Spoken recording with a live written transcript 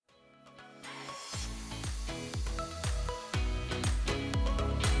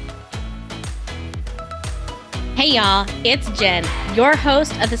Hey y'all, it's Jen, your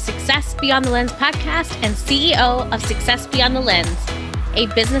host of the Success Beyond the Lens podcast and CEO of Success Beyond the Lens, a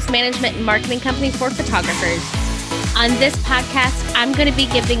business management and marketing company for photographers. On this podcast, I'm going to be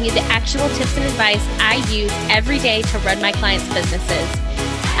giving you the actual tips and advice I use every day to run my clients' businesses.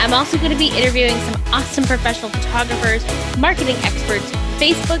 I'm also going to be interviewing some awesome professional photographers, marketing experts,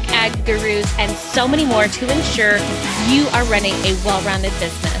 Facebook ad gurus, and so many more to ensure you are running a well-rounded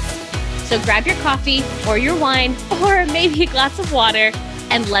business. So grab your coffee or your wine or maybe a glass of water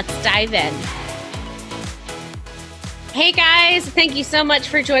and let's dive in. Hey guys, thank you so much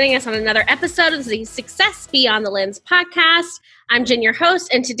for joining us on another episode of the Success Beyond the Lens podcast. I'm Jen, your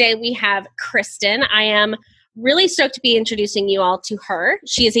host, and today we have Kristen. I am really stoked to be introducing you all to her.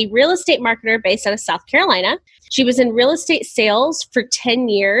 She is a real estate marketer based out of South Carolina. She was in real estate sales for 10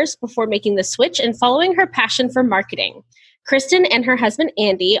 years before making the switch and following her passion for marketing. Kristen and her husband,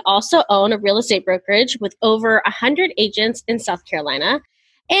 Andy, also own a real estate brokerage with over 100 agents in South Carolina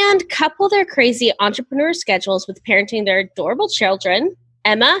and couple their crazy entrepreneur schedules with parenting their adorable children,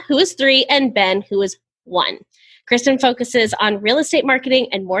 Emma, who is 3, and Ben, who is 1. Kristen focuses on real estate marketing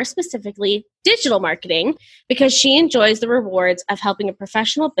and more specifically, digital marketing because she enjoys the rewards of helping a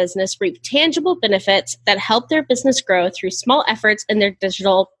professional business reap tangible benefits that help their business grow through small efforts in their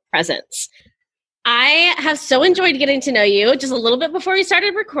digital presence. I have so enjoyed getting to know you just a little bit before we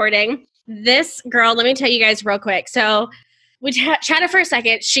started recording. This girl, let me tell you guys real quick. So we chatted for a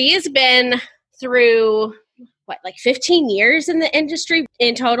second. She has been through, 15 years in the industry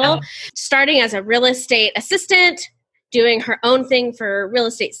in total, starting as a real estate assistant, doing her own thing for real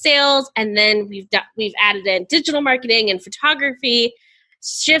estate sales. And then we've added in digital marketing and photography,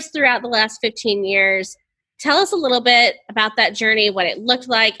 shifts throughout the last 15 years. Tell us a little bit about that journey, what it looked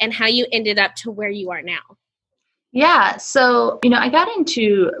like, and how you ended up to where you are now. Yeah. So, I got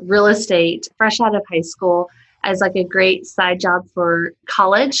into real estate fresh out of high school as like a great side job for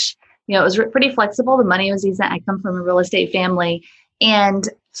college. It was pretty flexible. The money was decent. I come from a real estate family and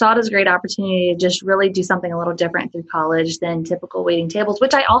saw it as a great opportunity to just really do something a little different through college than typical waiting tables,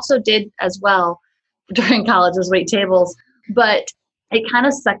 which I also did as well during college as wait tables. But it kind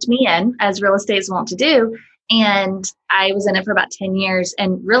of sucked me in, as real estate's want to do. And I was in it for about 10 years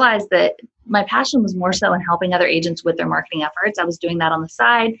and realized that my passion was more so in helping other agents with their marketing efforts. I was doing that on the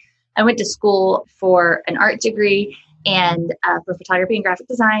side. I went to school for an art degree and for photography and graphic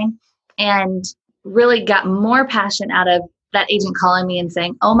design, and really got more passion out of that agent calling me and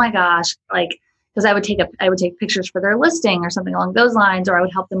saying, oh my gosh, because I would take pictures for their listing or something along those lines, or I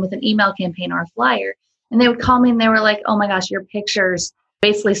would help them with an email campaign or a flyer. And they would call me and they were like, oh my gosh, your pictures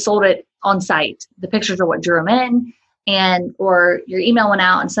basically sold it on site. The pictures are what drew them in, or your email went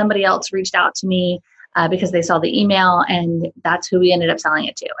out and somebody else reached out to me because they saw the email, and that's who we ended up selling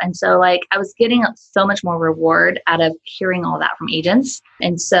it to. And so I was getting so much more reward out of hearing all that from agents.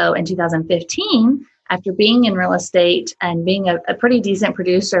 And so in 2015, after being in real estate and being a pretty decent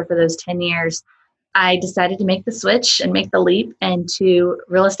producer for those 10 years, I decided to make the switch and make the leap into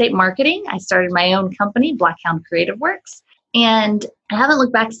real estate marketing. I started my own company, Blackhound Creative Works, and I haven't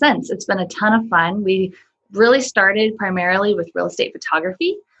looked back since. It's been a ton of fun. We really started primarily with real estate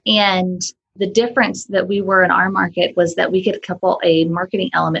photography, and the difference that we were in our market was that we could couple a marketing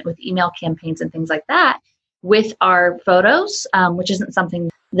element with email campaigns and things like that with our photos, which isn't something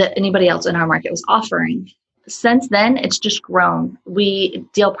that anybody else in our market was offering. Since then, it's just grown. We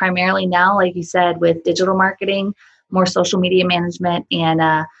deal primarily now, like you said, with digital marketing, more social media management,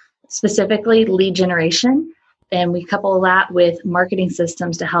 and specifically lead generation. And we couple that with marketing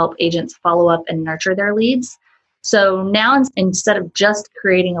systems to help agents follow up and nurture their leads. So now instead of just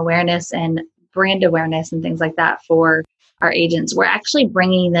creating awareness and brand awareness and things like that for our agents, we're actually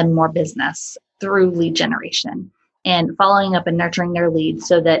bringing them more business through lead generation and following up and nurturing their leads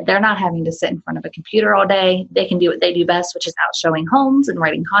so that they're not having to sit in front of a computer all day. They can do what they do best, which is out showing homes and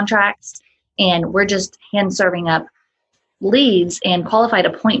writing contracts. And we're just hand serving up leads and qualified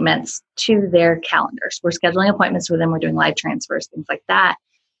appointments to their calendars. We're scheduling appointments for them. We're doing live transfers, things like that.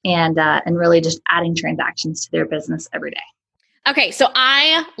 And really just adding transactions to their business every day. Okay, so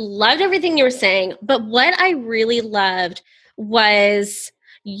I loved everything you were saying, but what I really loved was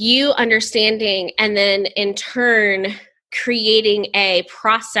you understanding and then in turn creating a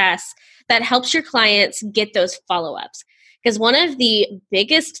process that helps your clients get those follow-ups. Because one of the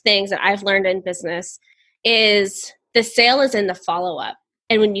biggest things that I've learned in business is the sale is in the follow-up.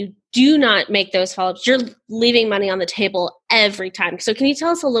 And when you do not make those follow-ups, you're leaving money on the table every time. So can you tell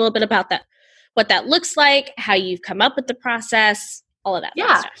us a little bit about that, what that looks like, how you've come up with the process, all of that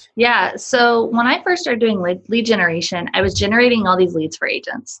fun stuff? Yeah. So when I first started doing lead generation, I was generating all these leads for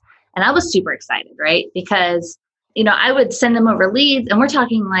agents. And I was super excited, right? Because I would send them over leads, and we're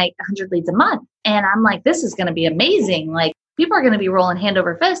talking like 100 leads a month. And I'm like, this is going to be amazing. Like, people are going to be rolling hand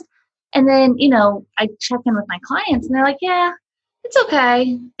over fist. And then, I check in with my clients and they're like, yeah, it's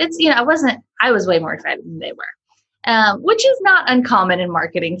okay. It's, I was way more excited than they were, which is not uncommon in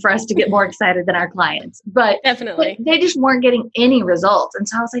marketing for us to get more excited than our clients. But definitely, they just weren't getting any results. And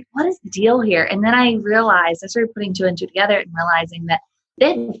so I was like, what is the deal here? And then I started putting two and two together and realizing that they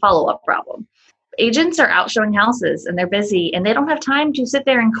had a follow-up problem. Agents are out showing houses and they're busy and they don't have time to sit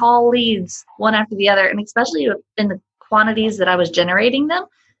there and call leads one after the other. And especially in the quantities that I was generating them,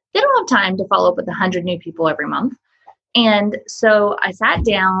 they don't have time to follow up with 100 new people every month. And so I sat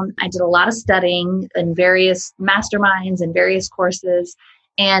down, I did a lot of studying in various masterminds and various courses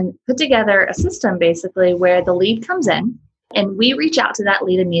and put together a system basically where the lead comes in and we reach out to that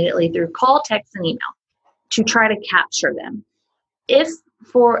lead immediately through call, text, and email to try to capture them.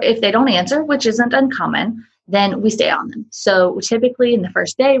 If they don't answer, which isn't uncommon, then we stay on them. So typically in the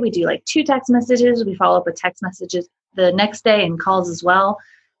first day, we do like 2 text messages. We follow up with text messages the next day and calls as well.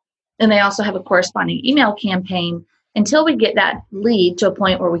 And they also have a corresponding email campaign until we get that lead to a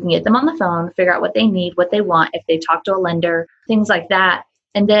point where we can get them on the phone, figure out what they need, what they want, if they talk to a lender, things like that.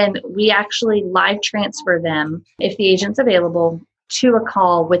 And then we actually live transfer them, if the agent's available, to a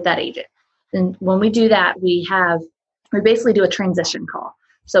call with that agent. And when we do that, we basically do a transition call.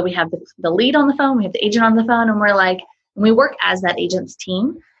 So we have the lead on the phone, we have the agent on the phone, and we work as that agent's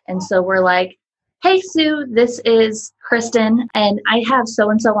team. And so we're like, hey, Sue, this is Kristen, and I have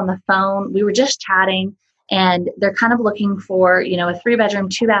so-and-so on the phone. We were just chatting, and they're kind of looking for, a 3-bedroom,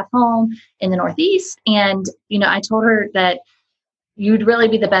 2-bath home in the Northeast. And, I told her that you'd really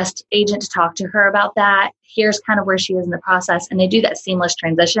be the best agent to talk to her about that. Here's kind of where she is in the process. And they do that seamless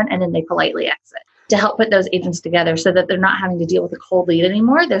transition, and then they politely exit to help put those agents together so that they're not having to deal with a cold lead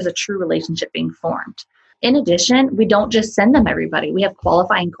anymore. There's a true relationship being formed. In addition, we don't just send them everybody. We have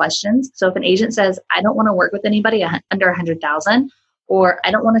qualifying questions. So if an agent says, I don't want to work with anybody under 100,000, or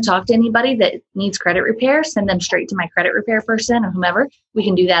I don't want to talk to anybody that needs credit repair, send them straight to my credit repair person or whomever, we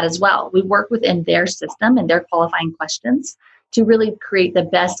can do that as well. We work within their system and their qualifying questions to really create the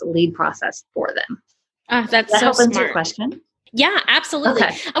best lead process for them. That's that so smart. Answer your question? Yeah, absolutely.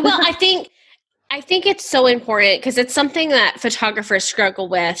 Okay. Well, I think it's so important because it's something that photographers struggle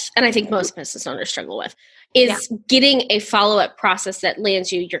with, and I think most business owners struggle with, is getting a follow-up process that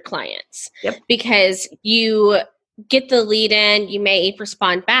lands you your clients. Yep. Because you get the lead in, you may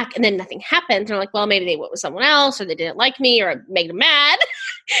respond back, and then nothing happens. They're like, well, maybe they went with someone else, or they didn't like me, or I made them mad.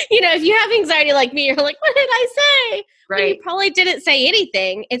 If you have anxiety like me, you're like, what did I say? Right. Well, you probably didn't say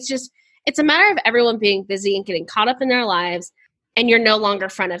anything. It's a matter of everyone being busy and getting caught up in their lives, and you're no longer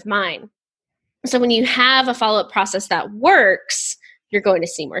front of mind. So when you have a follow-up process that works, you're going to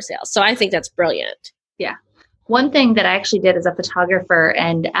see more sales. So I think that's brilliant. Yeah. One thing that I actually did as a photographer,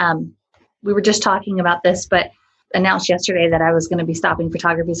 and we were just talking about this, but announced yesterday that I was going to be stopping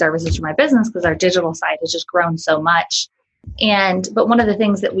photography services for my business because our digital site has just grown so much. But one of the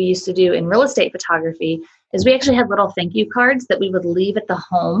things that we used to do in real estate photography is we actually had little thank you cards that we would leave at the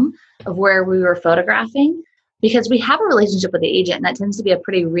home of where we were photographing, because we have a relationship with the agent, and that tends to be a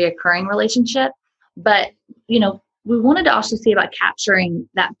pretty reoccurring relationship. But, we wanted to also see about capturing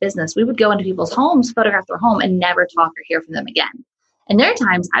that business. We would go into people's homes, photograph their home, and never talk or hear from them again. And there are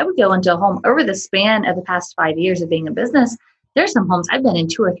times I would go into a home over the span of the past 5 years of being a business. There's some homes I've been in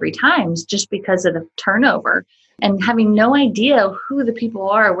 2 or 3 times just because of the turnover and having no idea who the people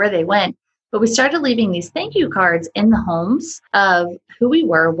are or where they went. But we started leaving these thank you cards in the homes of who we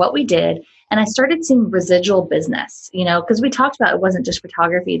were, what we did. And I started seeing residual business, because we talked about it wasn't just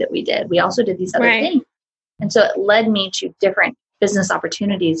photography that we did. We also did these other things. And so it led me to different business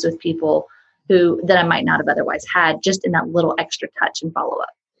opportunities with people that I might not have otherwise had, just in that little extra touch and follow up.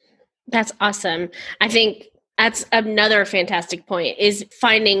 That's awesome. I think that's another fantastic point, is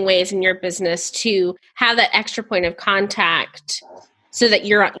finding ways in your business to have that extra point of contact so that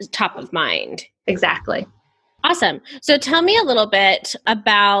you're on top of mind. Exactly. Awesome. So tell me a little bit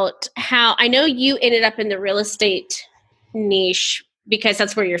about how, I know you ended up in the real estate niche because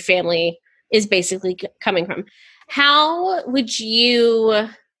that's where your family is basically coming from. How would you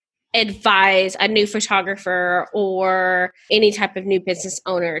advise a new photographer or any type of new business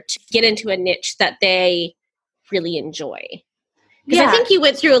owner to get into a niche that they really enjoy? Because I think you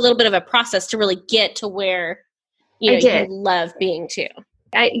went through a little bit of a process to really get to where you love being too.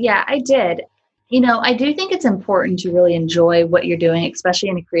 I did. I do think it's important to really enjoy what you're doing, especially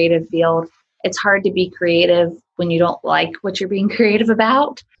in a creative field. It's hard to be creative when you don't like what you're being creative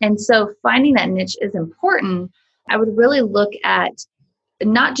about. And so finding that niche is important. I would really look at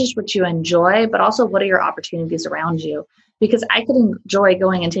not just what you enjoy, but also what are your opportunities around you? Because I could enjoy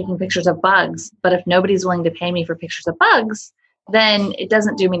going and taking pictures of bugs, but if nobody's willing to pay me for pictures of bugs, then it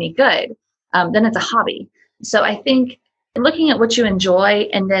doesn't do me any good. Then it's a hobby. So I think looking at what you enjoy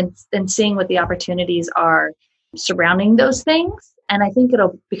and then seeing what the opportunities are surrounding those things. And I think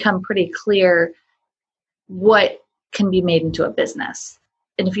it'll become pretty clear what can be made into a business.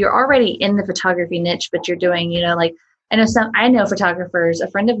 And if you're already in the photography niche, but you're doing, like I know photographers.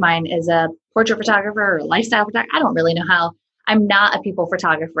 A friend of mine is a portrait photographer or lifestyle photographer. I don't really know how. I'm not a people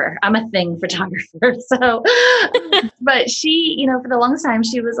photographer. I'm a thing photographer. So, but she, for the longest time,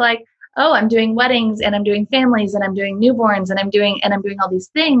 she was like, oh, I'm doing weddings and I'm doing families and I'm doing newborns and I'm doing all these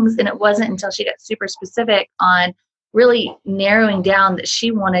things. And it wasn't until she got super specific on really narrowing down that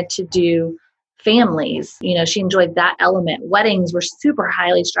she wanted to do families. She enjoyed that element. Weddings were super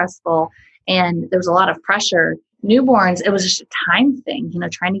highly stressful and there was a lot of pressure. Newborns, it was just a time thing,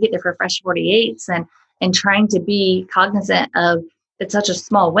 trying to get there for Fresh 48s and trying to be cognizant of it's such a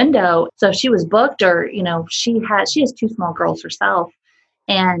small window. So if she was booked or, she has 2 small girls herself,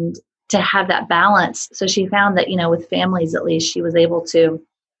 and to have that balance. So she found that, with families, at least she was able to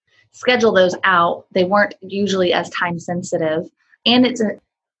schedule those out. They weren't usually as time sensitive. And it's a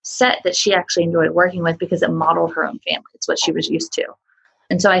set that she actually enjoyed working with because it modeled her own family. It's what she was used to.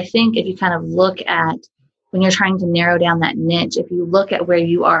 And so I think if you kind of look at when you're trying to narrow down that niche, if you look at where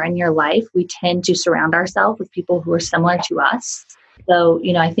you are in your life, we tend to surround ourselves with people who are similar to us. So,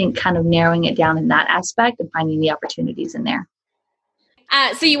 I think kind of narrowing it down in that aspect and finding the opportunities in there.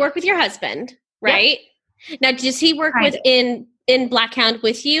 So you work with your husband, right? Yep. Now, does he work in Blackhound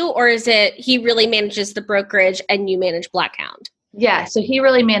with you, or is it he really manages the brokerage and you manage Blackhound? Yeah, so he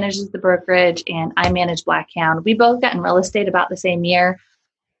really manages the brokerage and I manage Blackhound. We both got in real estate about the same year,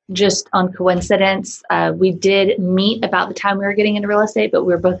 just on coincidence. We did meet about the time we were getting into real estate, but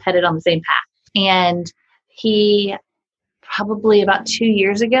we were both headed on the same path. And he probably about 2.5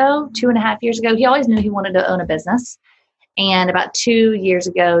 years ago, he always knew he wanted to own a business. And about 2.5 years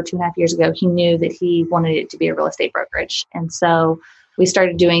ago, he knew that he wanted it to be a real estate brokerage. And so we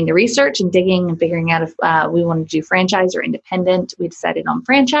started doing the research and digging and figuring out if we wanted to do franchise or independent. We decided on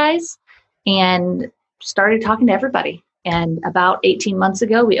franchise and started talking to everybody. And about 18 months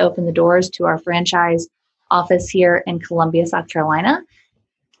ago, we opened the doors to our franchise office here in Columbia, South Carolina,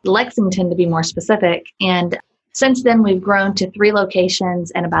 Lexington to be more specific. And since then, we've grown to 3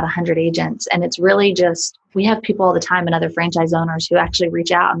 locations and about 100 agents. And it's really just, we have people all the time and other franchise owners who actually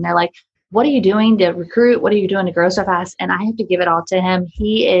reach out and they're like, what are you doing to recruit? What are you doing to grow so fast? And I have to give it all to him.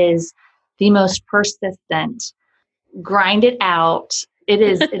 He is the most persistent, grind it out. It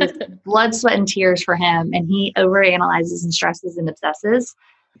is blood, sweat, and tears for him. And he overanalyzes and stresses and obsesses.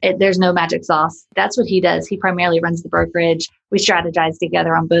 There's no magic sauce. That's what he does. He primarily runs the brokerage. We strategize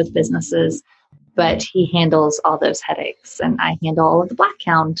together on both businesses. But he handles all those headaches and I handle all of the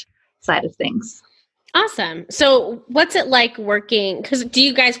Blackhound side of things. Awesome. So what's it like working? Because do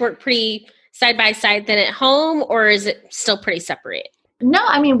you guys work pretty side by side then at home, or is it still pretty separate? No,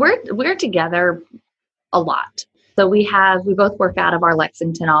 I mean, we're together a lot. So we both work out of our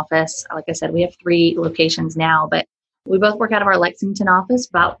Lexington office. Like I said, we have 3 locations now, but we both work out of our Lexington office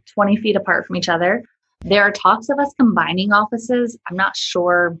about 20 feet apart from each other. There are talks of us combining offices. I'm not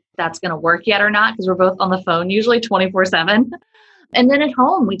sure that's going to work yet or not because we're both on the phone usually 24/7. And then at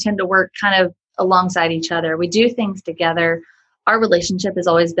home, we tend to work kind of alongside each other. We do things together. Our relationship has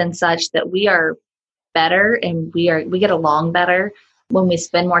always been such that we are better and we get along better when we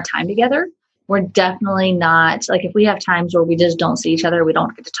spend more time together. We're definitely not, like if we have times where we just don't see each other, we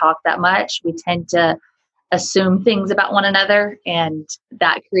don't get to talk that much, we tend to assume things about one another, and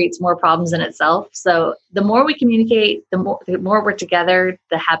that creates more problems in itself. So the more we communicate, the more we're together,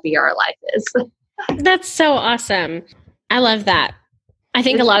 the happier our life is. That's so awesome. I love that. I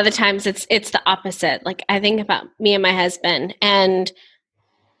think a lot of the times it's the opposite. Like I think about me and my husband, and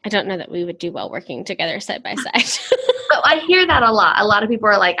I don't know that we would do well working together side by side. So I hear that a lot. A lot of people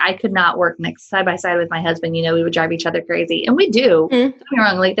are like, I could not work next side by side with my husband. We would drive each other crazy. And we do. Don't get me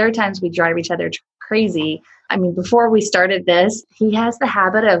wrong. Like there are times we drive each other crazy. I mean, before we started this, he has the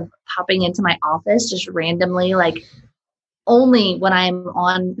habit of popping into my office just randomly, like only when I'm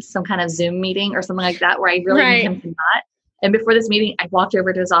on some kind of Zoom meeting or something like that, where I really need him to not. And before this meeting, I walked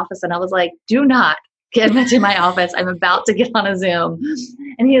over to his office and I was like, do not get into my office. I'm about to get on a Zoom.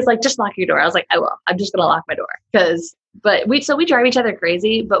 And he was like, just lock your door. I was like, I will. I'm just going to lock my door. But we drive each other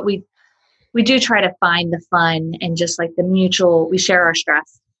crazy, but we do try to find the fun and just like the mutual, we share our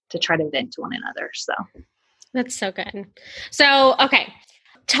stress to try to vent to one another. So that's so good. So, okay.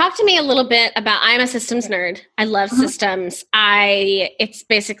 Talk to me a little bit about, I'm a systems nerd. I love systems. It's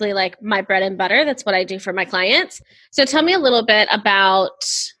basically like my bread and butter. That's what I do for my clients. So tell me a little bit about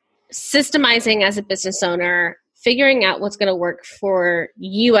systemizing as a business owner, figuring out what's going to work for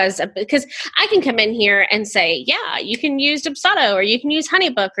you because I can come in here and say, yeah, you can use Dubsado or you can use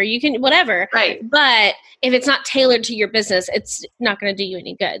Honeybook or you can whatever. Right. But if it's not tailored to your business, it's not going to do you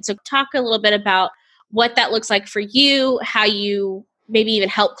any good. So talk a little bit about what that looks like for you, how you maybe even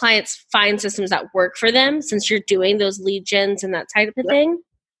help clients find systems that work for them since you're doing those lead gens and that type of thing.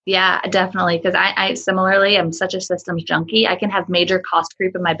 Yeah, definitely. Because I similarly, I'm such a systems junkie. I can have major cost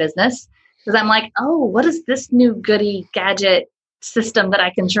creep in my business because I'm like, oh, what is this new goody gadget system that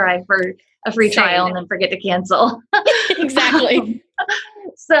I can try for a free trial and then forget to cancel? Exactly.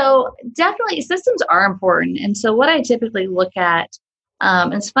 So definitely systems are important. And so what I typically look at,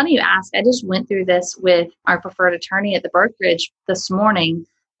 and it's funny you ask, I just went through this with our preferred attorney at the brokerage this morning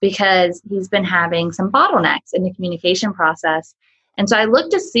because he's been having some bottlenecks in the communication process. And so I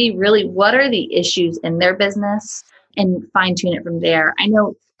look to see really what are the issues in their business and fine tune it from there. I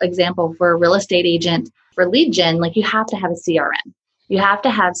know, example, for a real estate agent, for lead gen, like you have to have a CRM. You have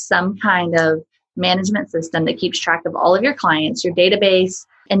to have some kind of management system that keeps track of all of your clients, your database,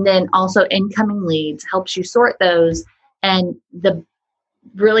 and then also incoming leads, helps you sort those. And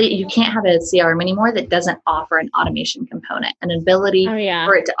you can't have a CRM anymore that doesn't offer an automation component, an ability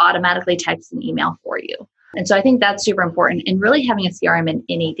for it to automatically text an email for you. And so I think that's super important, and really having a CRM in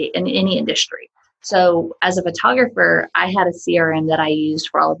any industry. So as a photographer, I had a CRM that I used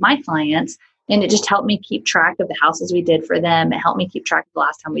for all of my clients, and it just helped me keep track of the houses we did for them. It helped me keep track of the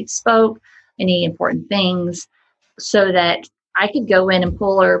last time we spoke, any important things, so that I could go in and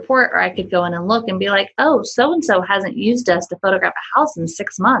pull a report, or I could go in and look and be like, oh, so-and-so hasn't used us to photograph a house in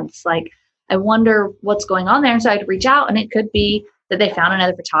 6 months. Like, I wonder what's going on there. And so I'd reach out, and it could be that they found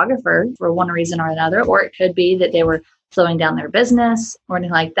another photographer for one reason or another, or it could be that they were slowing down their business or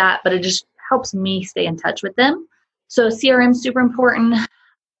anything like that. But it just helps me stay in touch with them. So CRM is super important.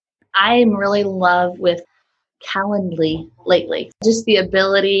 I am really in love with Calendly lately. Just the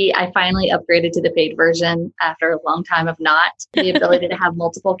ability, I finally upgraded to the paid version after a long time of not, the ability to have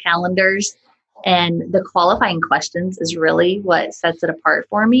multiple calendars, and the qualifying questions is really what sets it apart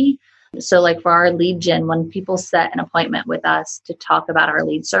for me. So like for our lead gen, when people set an appointment with us to talk about our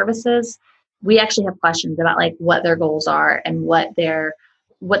lead services, we actually have questions about like what their goals are and what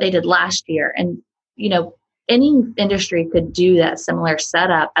they did last year. And, any industry could do that similar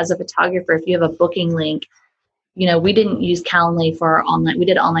setup. As a photographer, if you have a booking link, we didn't use Calendly for our online. We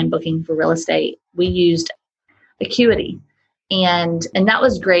did online booking for real estate. We used Acuity, and that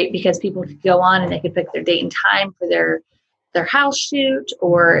was great because people could go on and they could pick their date and time for their house shoot,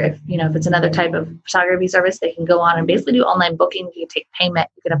 or if it's another type of photography service, they can go on and basically do online booking. You can take payment,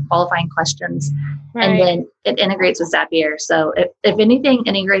 you can have qualifying questions, and then it integrates with Zapier. So if anything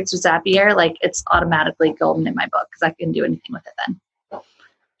integrates with Zapier, like it's automatically golden in my book because I can do anything with it then.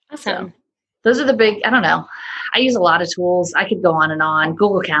 Awesome. So, those are the big, I don't know. I use a lot of tools. I could go on and on.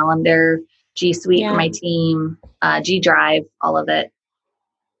 Google Calendar, G Suite for my team, G Drive, all of it.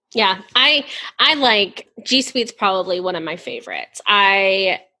 Yeah, I like G Suite's probably one of my favorites.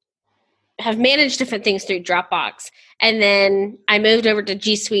 I have managed different things through Dropbox, and then I moved over to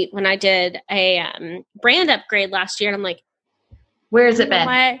G Suite when I did a brand upgrade last year, and I'm like, where has it been?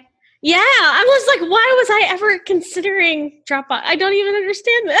 Yeah, I was like, why was I ever considering Dropbox? I don't even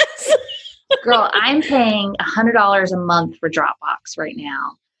understand this. Girl, I'm paying $100 a month for Dropbox right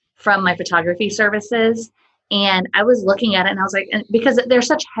now from my photography services. And I was looking at it and I was like, because they're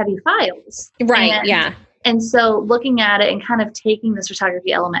such heavy files. Right. Yeah. And so looking at it and kind of taking this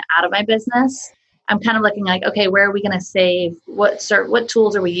photography element out of my business, I'm kind of looking like, okay, where are we going to save? What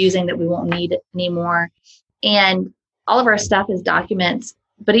tools are we using that we won't need anymore? And all of our stuff is documents.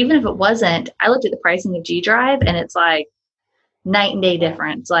 But even if it wasn't, I looked at the pricing of G Drive and it's like night and day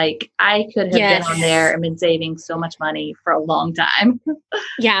difference. Like I could have been on there and been saving so much money for a long time.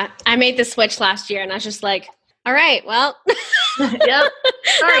 Yeah. I made the switch last year and I was just like, all right, well, Yep.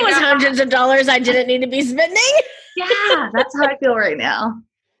 That was hundreds of dollars I didn't need to be spending. Yeah, that's how I feel right now.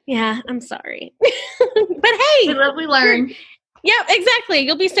 Yeah, I'm sorry. But hey. We live, we learn. Yeah, exactly.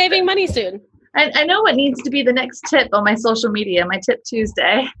 You'll be saving money soon. I know what needs to be the next tip on my social media, my Tip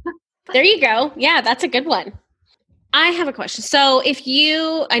Tuesday. There you go. Yeah, that's a good one. I have a question. So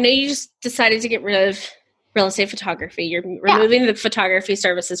I know you just decided to get rid of real estate photography. You're removing the photography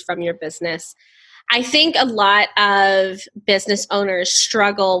services from your business. I think a lot of business owners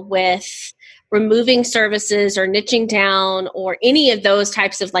struggle with removing services or niching down or any of those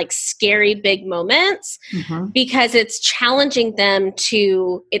types of like scary big moments because it's challenging them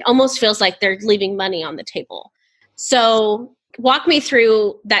to, it almost feels like they're leaving money on the table. So walk me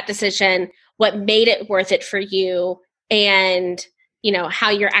through that decision, what made it worth it for you, and how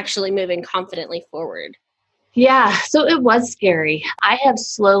you're actually moving confidently forward. Yeah, so it was scary. I have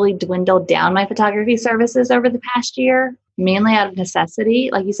slowly dwindled down my photography services over the past year, mainly out of necessity.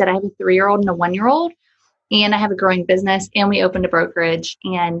 Like you said, I have a 3-year-old and a 1-year-old, and I have a growing business, and we opened a brokerage.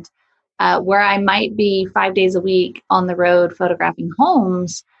 And where I might be 5 days a week on the road photographing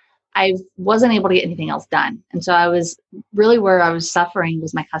homes, I wasn't able to get anything else done. And so I was really, where I was suffering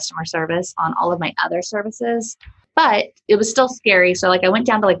was my customer service on all of my other services. But it was still scary. So like I went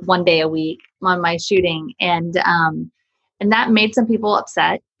down to like 1 day a week on my shooting, and that made some people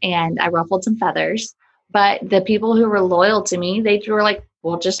upset, and I ruffled some feathers. But the people who were loyal to me, they were like,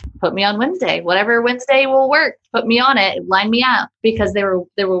 well, just put me on Wednesday. Whatever Wednesday will work, put me on it, line me up, because they were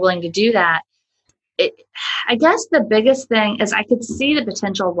willing to do that. I guess the biggest thing is I could see the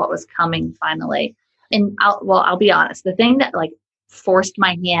potential of what was coming finally. And I'll be honest, the thing that like forced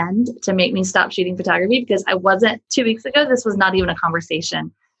my hand to make me stop shooting photography, because I wasn't 2 weeks ago, this was not even a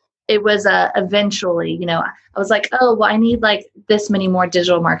conversation. It was eventually, I was like, oh, well, I need like this many more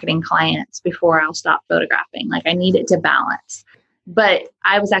digital marketing clients before I'll stop photographing. Like I need it to balance. But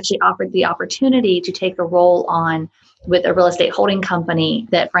I was actually offered the opportunity to take a role on with a real estate holding company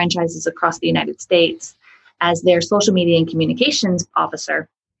that franchises across the United States as their social media and communications officer.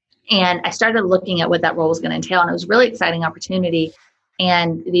 And I started looking at what that role was going to entail. And it was a really exciting opportunity,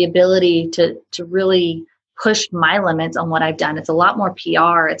 and the ability to really push my limits on what I've done. It's a lot more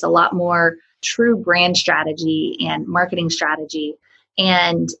PR. It's a lot more true brand strategy and marketing strategy.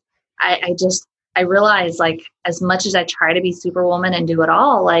 And I realized, like, as much as I try to be superwoman and do it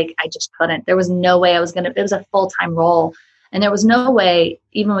all, like I just couldn't. There was no way it was a full-time role. And there was no way,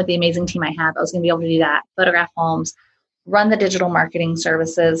 even with the amazing team I have, I was going to be able to do that, photograph homes, run the digital marketing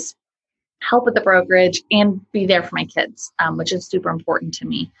services, help with the brokerage, and be there for my kids, which is super important to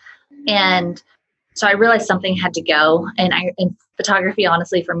me. And so I realized something had to go. And photography,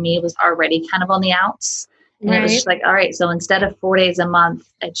 honestly, for me, was already kind of on the outs. And It was just like, all right, so instead of 4 days a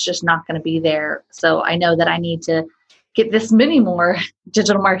month, it's just not going to be there. So I know that I need to get this many more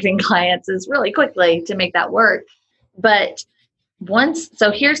digital marketing clients really quickly to make that work. But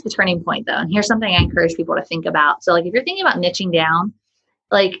so here's the turning point though. And here's something I encourage people to think about. So like, if you're thinking about niching down,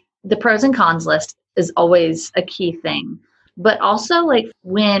 like the pros and cons list is always a key thing. But also like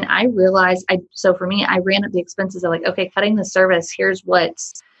when I realized, so for me, I ran up the expenses of like, okay, cutting the service, here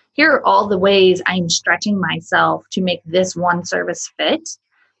are all the ways I'm stretching myself to make this one service fit.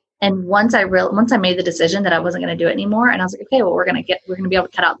 And once I made the decision that I wasn't going to do it anymore, and I was like, okay, well, we're going to be able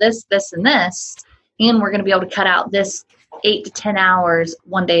to cut out this, and this, and we're going to be able to cut out this 8 to 10 hours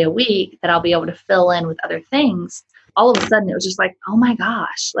 1 day a week that I'll be able to fill in with other things. All of a sudden it was just like, oh my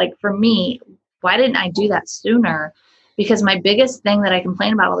gosh, like for me, why didn't I do that sooner? Because my biggest thing that I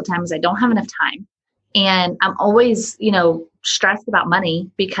complain about all the time is I don't have enough time. And I'm always, stressed about money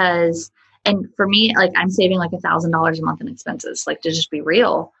and for me, like I'm saving like $1,000 a month in expenses, like to just be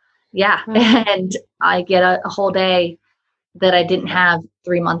real. Yeah. Mm-hmm. And I get a whole day that I didn't have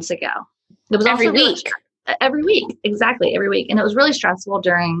 3 months ago. It was every week. Every week. Exactly. Every week. And it was really stressful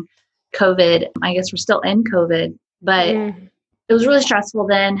during COVID. I guess we're still in COVID, but it was really stressful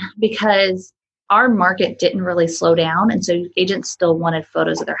then because our market didn't really slow down. And so agents still wanted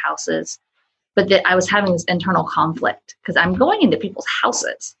photos of their houses. But that I was having this internal conflict because I'm going into people's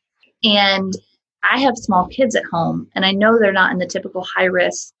houses and I have small kids at home and I know they're not in the typical high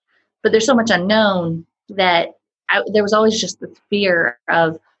risk, but there's so much unknown that there was always just this fear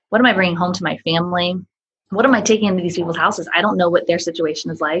of what am I bringing home to my family? What am I taking into these people's houses? I don't know what their situation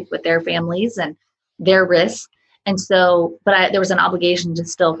is like with their families and their risk. And so, there was an obligation to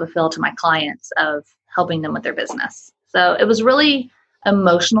still fulfill to my clients of helping them with their business. So it was really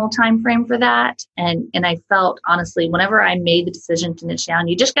emotional time frame for that. And I felt, honestly, whenever I made the decision to niche down,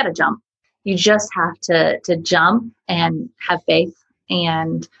 you just got to jump. You just have to jump and have faith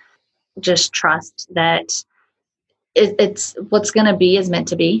and just trust that it's what's going to be is meant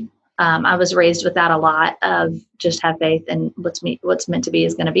to be. I was raised with that a lot of just have faith and what's meant to be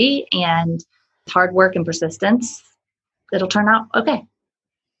is going to be, and hard work and persistence, it'll turn out okay.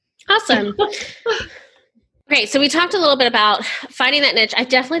 Awesome. Okay, so we talked a little bit about finding that niche. I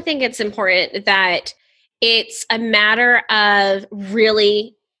definitely think it's important that it's a matter of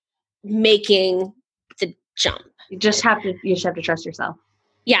really making the jump. You just have to trust yourself.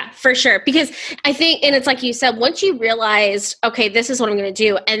 Yeah, for sure. Because I think, and it's like you said, once you realized, okay, this is what I'm going to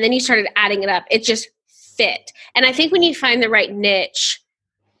do, and then you started adding it up, it just fit. And I think when you find the right niche,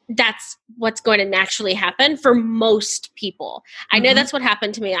 that's what's going to naturally happen for most people. I know that's what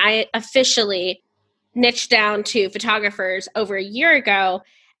happened to me. I officially niched down to photographers over a year ago,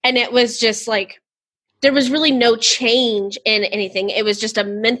 and it was just like, there was really no change in anything. It was just a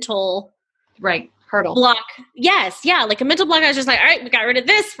mental hurdle block. Yes. Yeah. Like a mental block. I was just like, all right, we got rid of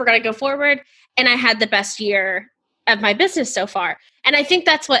this. We're going to go forward. And I had the best year of my business so far. And I think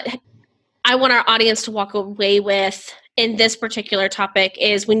that's what I want our audience to walk away with in this particular topic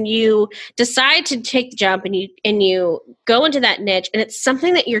is when you decide to take the jump and you go into that niche and it's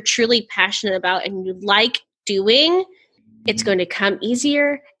something that you're truly passionate about and you like doing, it's going to come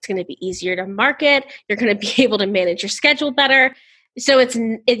easier. It's going to be easier to market. You're going to be able to manage your schedule better. So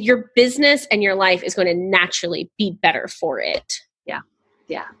your business and your life is going to naturally be better for it. Yeah.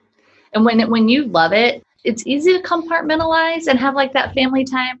 Yeah. And when you love it, it's easy to compartmentalize and have like that family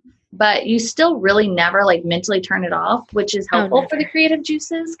time, but you still really never like mentally turn it off, which is helpful for the creative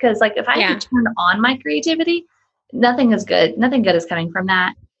juices. Cause like if I could turn on my creativity, nothing good is coming from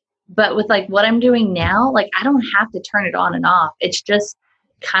that. But with like what I'm doing now, like I don't have to turn it on and off. It's just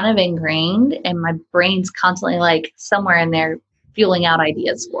kind of ingrained and my brain's constantly like somewhere in there fueling out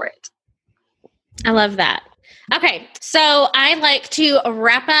ideas for it. I love that. Okay. So I like to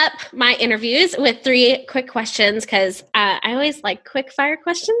wrap up my interviews with 3 quick questions because I always like quick fire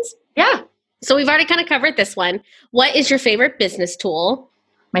questions. Yeah. So we've already kind of covered this one. What is your favorite business tool?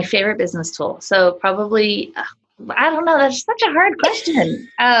 My favorite business tool. So probably, I don't know. That's such a hard question.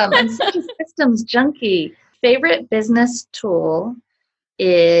 I'm such a systems junkie. Favorite business tool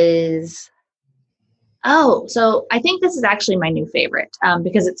is, so I think this is actually my new favorite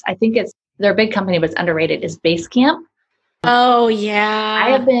because they're a big company, but it's underrated, is Basecamp. Oh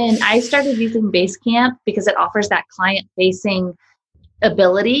yeah. I started using Basecamp because it offers that client facing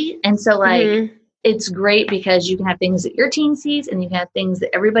ability. And so like, it's great because you can have things that your team sees and you can have things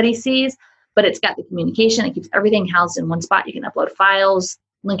that everybody sees, but it's got the communication. It keeps everything housed in one spot. You can upload files,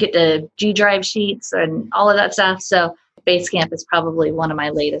 link it to G Drive sheets and all of that stuff. So Basecamp is probably one of my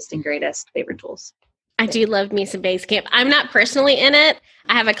latest and greatest favorite tools. I do love me some Basecamp. I'm not personally in it.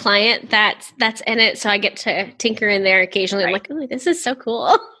 I have a client that's in it, so I get to tinker in there occasionally. I'm like, oh, this is so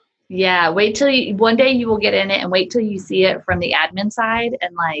cool. Yeah, one day you will get in it and wait till you see it from the admin side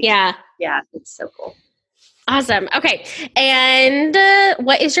and like, yeah, it's so cool. Awesome. Okay. And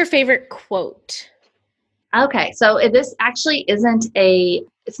what is your favorite quote? Okay. So this actually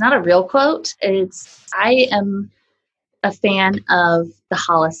it's not a real quote. I am a fan of the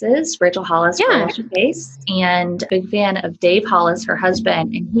Hollises, Rachel Hollis, Wash Your Face, and a big fan of Dave Hollis, her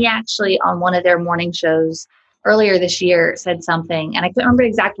husband. And he actually on one of their morning shows earlier this year said something, and I couldn't remember the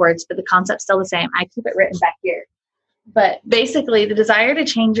exact words, but the concept's still the same. I keep it written back here. But basically, the desire to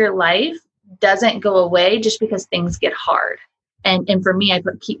change your life doesn't go away just because things get hard. And for me, I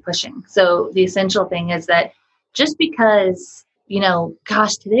keep pushing. So the essential thing is that just because,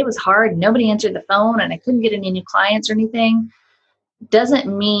 gosh, today was hard, nobody answered the phone and I couldn't get any new clients or anything, doesn't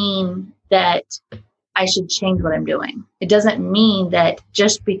mean that I should change what I'm doing. It doesn't mean that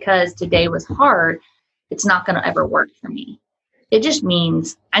just because today was hard, it's not going to ever work for me. It just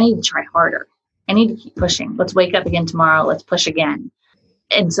means I need to try harder. I need to keep pushing. Let's wake up again tomorrow. Let's push again.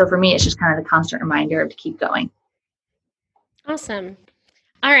 And so for me, it's just kind of the constant reminder to keep going. Awesome.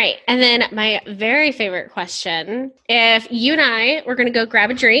 All right. And then my very favorite question, if you and I were going to go grab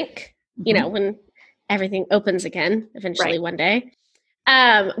a drink, when everything opens again, eventually one day,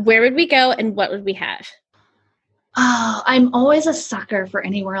 where would we go and what would we have? Oh, I'm always a sucker for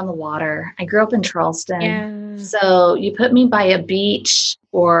anywhere on the water. I grew up in Charleston. Yeah. So you put me by a beach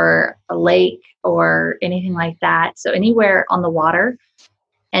or a lake or anything like that. So anywhere on the water.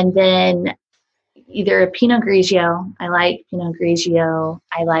 And then either a Pinot Grigio. I like Pinot Grigio.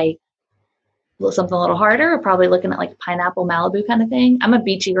 I like something a little harder, or probably looking at like pineapple Malibu kind of thing. I'm a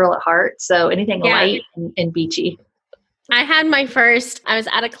beachy girl at heart. So anything light and beachy. I was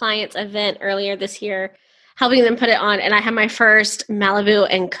at a client's event earlier this year, helping them put it on. And I had my first Malibu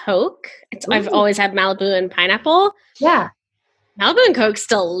and Coke. I've always had Malibu and pineapple. Yeah. Malibu and Coke's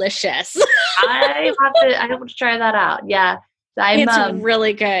delicious. I have to try that out. Yeah. It's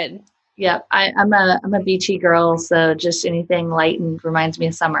really good. Yeah. I'm a beachy girl. So just anything light and reminds me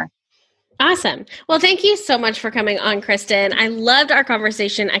of summer. Awesome. Well, thank you so much for coming on, Kristen. I loved our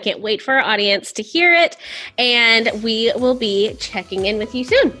conversation. I can't wait for our audience to hear it. And we will be checking in with you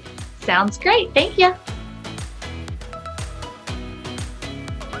soon. Sounds great. Thank you.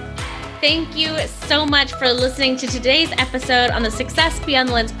 Thank you so much for listening to today's episode on the Success Beyond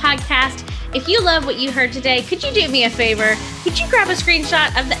the Lens podcast. If you love what you heard today, could you do me a favor? Could you grab a screenshot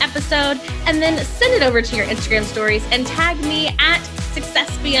of the episode and then send it over to your Instagram stories and tag me at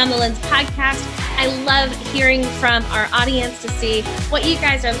Success Beyond the Lens podcast? I love hearing from our audience to see what you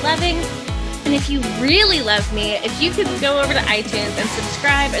guys are loving. And if you really love me, if you could go over to iTunes and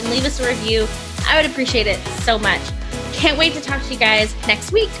subscribe and leave us a review, I would appreciate it so much. Can't wait to talk to you guys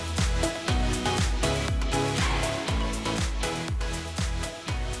next week.